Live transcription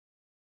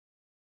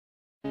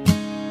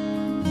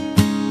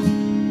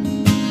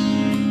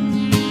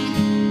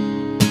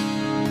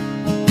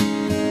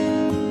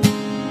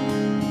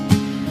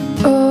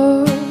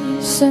Oh,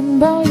 san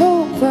bang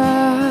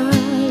lugar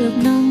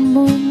ng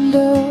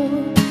mundo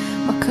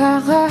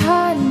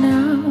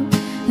makakahanap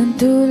ng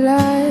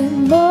tulad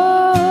mo?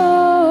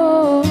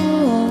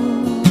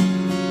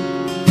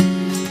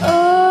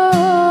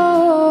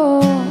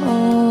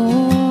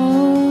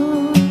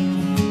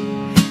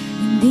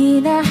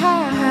 Hindi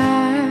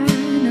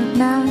nahahanap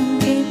ng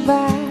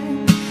iba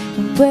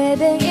kung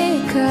pwedeng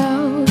ikaw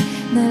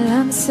na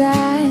lang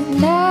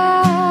sana.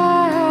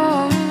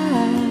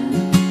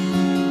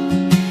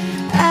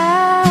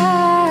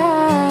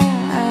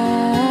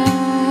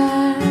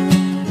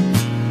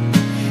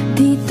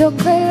 Dito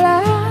ka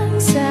lang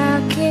sa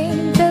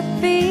aking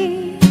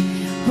tabi,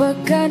 huwag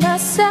ka na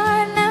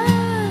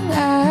sanang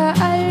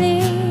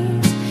aalis.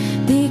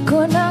 Di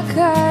ko na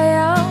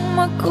kayang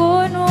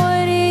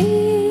magkunwari,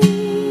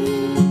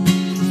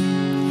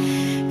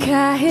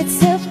 kahit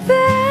sa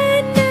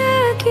panaginip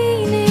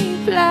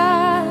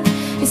lang,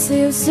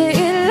 isayaw sa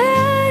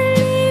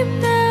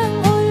ilalim ng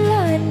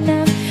ulan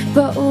na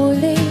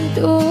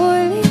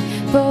paulit-ulit,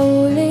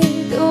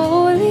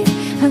 paulit-ulit,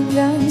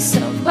 hanggang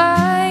sa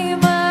may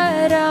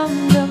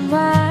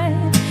maramdaman.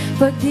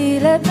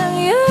 Pagdilat ng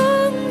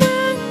iyong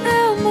mga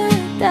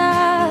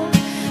mata,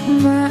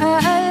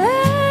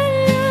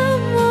 maaalala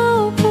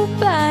mo pa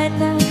ba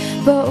na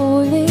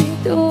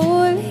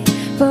paulit-ulit,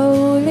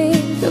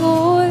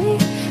 paulit-ulit,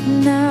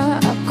 na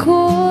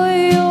ako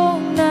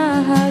yung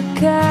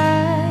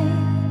nahagkan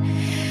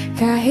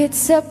kahit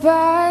sa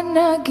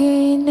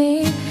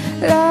panaginip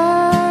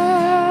lang.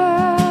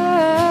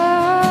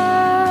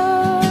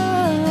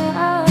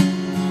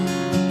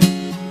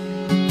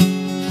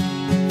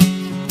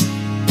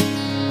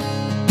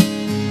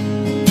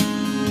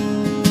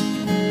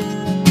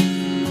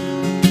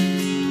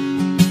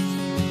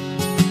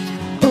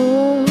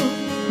 Oh,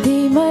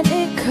 di man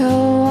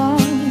ikaw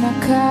ang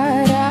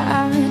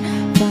nakaraan,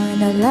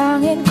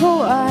 panalangin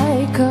ko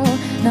ay ikaw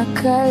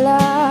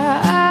nakalaan.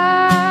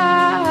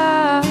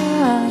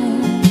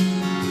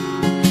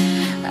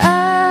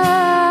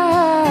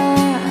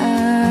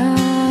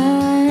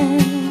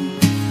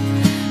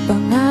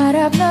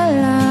 Pangarap na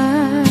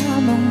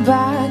lamang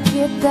ba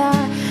kita,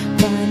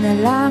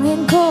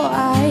 panalangin ko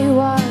ay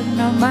wag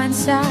naman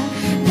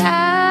sana.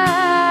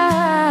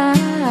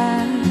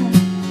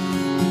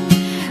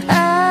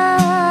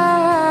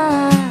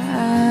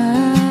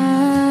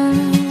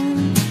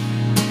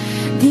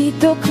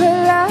 Dito ka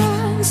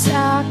lang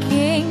sa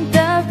aking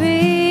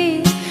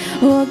tabi,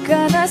 huwag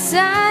ka na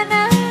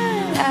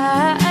sanang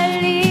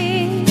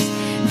aalis.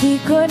 Di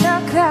ko na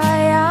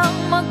kayang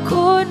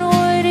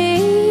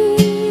magkunwari,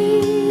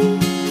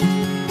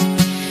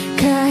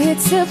 kahit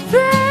sa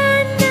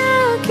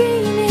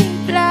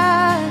panaginip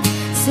lang,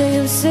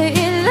 sayaw sa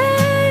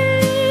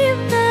ilalim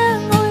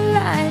ng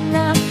ulan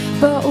na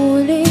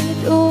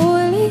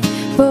paulit-ulit,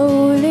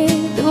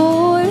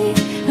 paulit-ulit,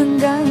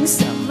 hanggang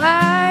sa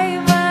may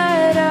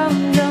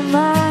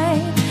maramdaman.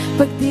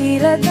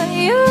 Pagdilat ng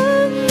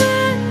iyong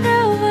mga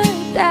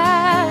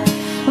mata,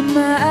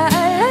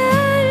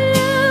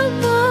 maaalala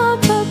mo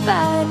pa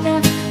ba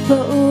na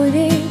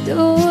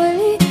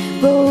paulit-ulit,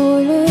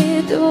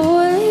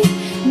 paulit-ulit,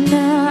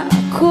 na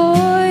ako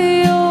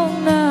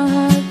yung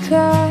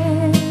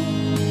nahagkan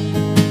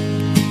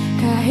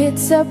kahit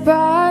sa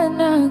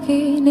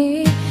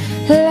panaginip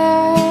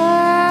lang.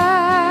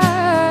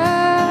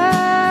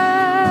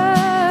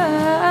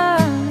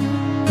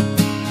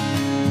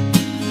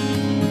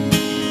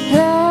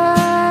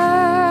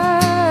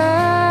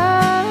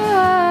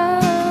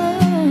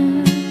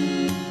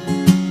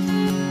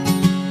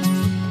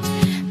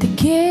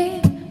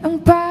 Tigil ang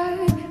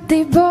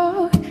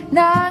pagtibok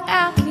ng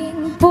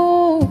aking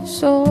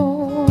puso,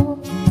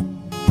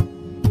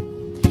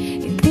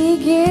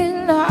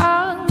 itigil na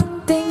ang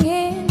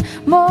tingin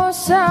mo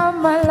sa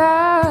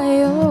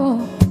malayo.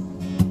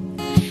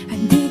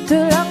 Andito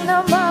lang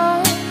naman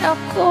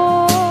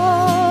ako,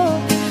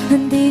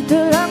 andito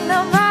lang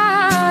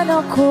naman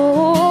ako,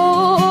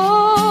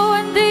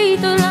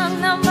 andito lang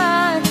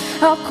naman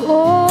ako,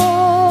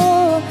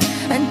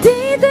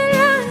 andito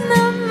lang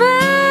naman.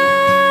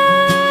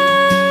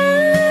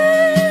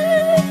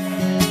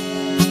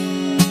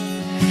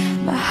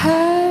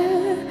 Mahal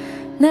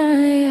na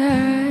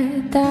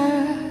yata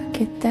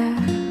kita,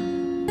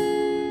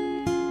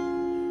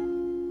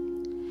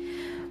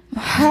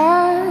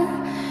 mahal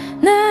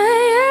na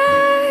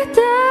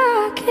yata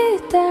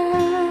kita,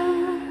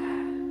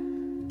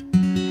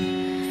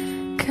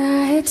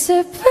 kahit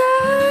sa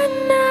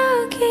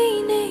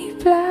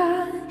panaginip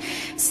lang,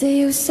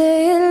 sayaw sa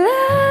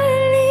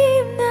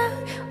ilalim ng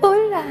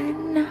ulan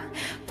na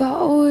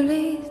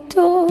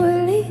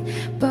paulit-ulit,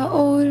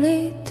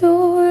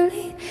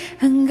 paulit-ulit,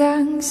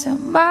 hanggang sa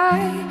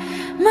may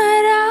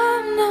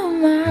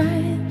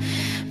maramdaman.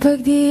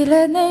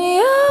 Pagdilat ng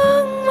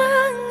iyong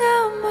mga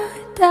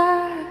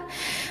mata,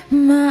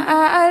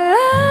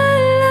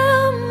 maaalala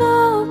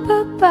mo pa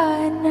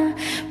ba na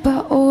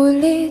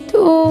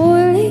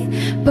paulit-ulit,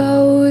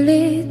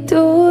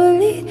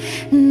 paulit-ulit,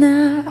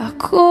 na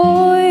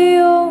ako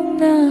yung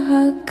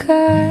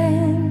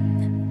nahagkan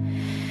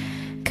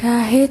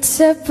Kahit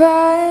sa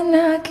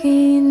panaginip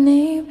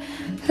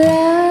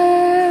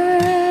lang.